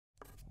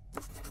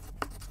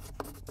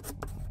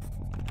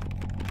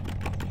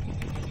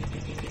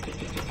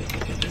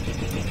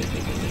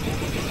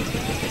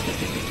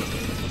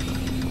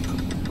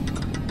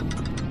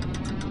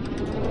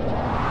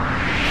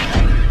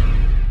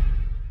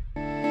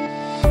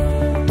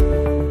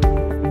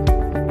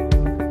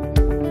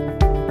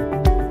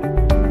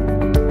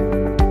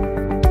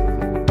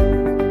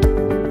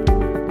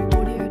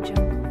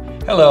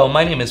Hello,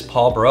 my name is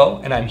Paul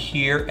Brough, and I'm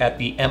here at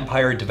the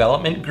Empire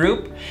Development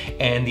Group,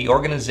 and the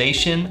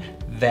organization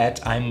that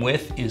I'm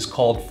with is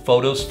called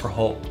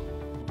Fotos4Hope.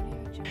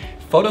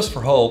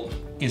 Fotos4Hope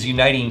is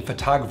uniting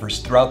photographers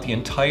throughout the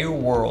entire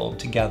world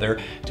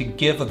together to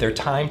give of their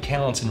time,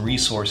 talents, and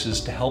resources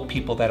to help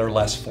people that are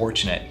less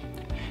fortunate.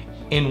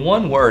 In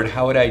one word,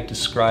 how would I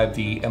describe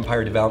the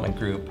Empire Development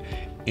Group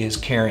is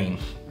caring.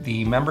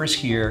 The members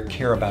here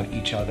care about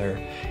each other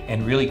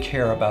and really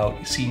care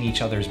about seeing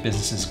each other's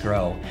businesses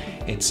grow.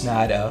 It's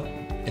not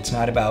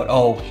about,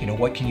 oh,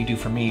 what can you do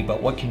for me,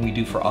 but what can we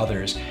do for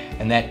others?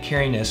 And that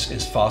caringness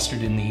is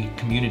fostered in the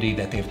community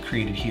that they've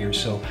created here.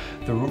 So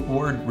the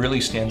word really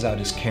stands out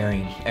as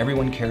caring.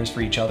 Everyone cares for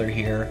each other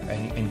here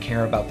and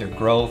care about their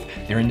growth,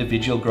 their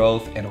individual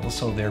growth, and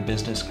also their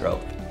business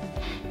growth.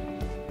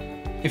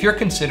 If you're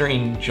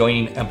considering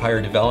joining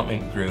Empire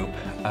Development Group,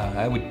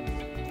 I would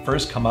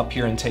first come up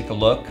here and take a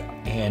look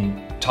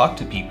and talk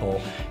to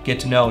people, get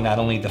to know not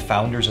only the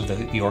founders of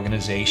the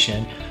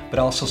organization, but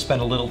also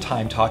spend a little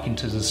time talking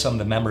to some of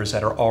the members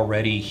that are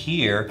already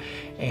here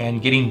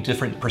and getting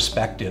different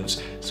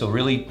perspectives. So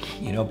really,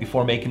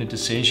 before making a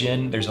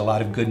decision, there's a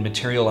lot of good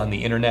material on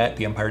the internet,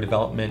 the Empire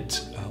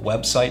Development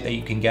website that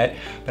you can get,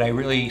 but I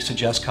really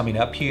suggest coming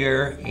up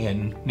here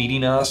and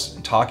meeting us,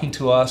 talking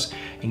to us,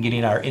 and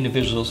getting our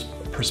individuals'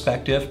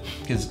 perspective,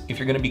 because if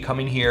you're going to be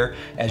coming here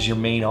as your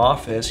main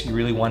office, you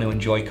really want to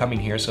enjoy coming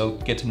here, so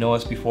get to know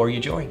us before you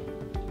join.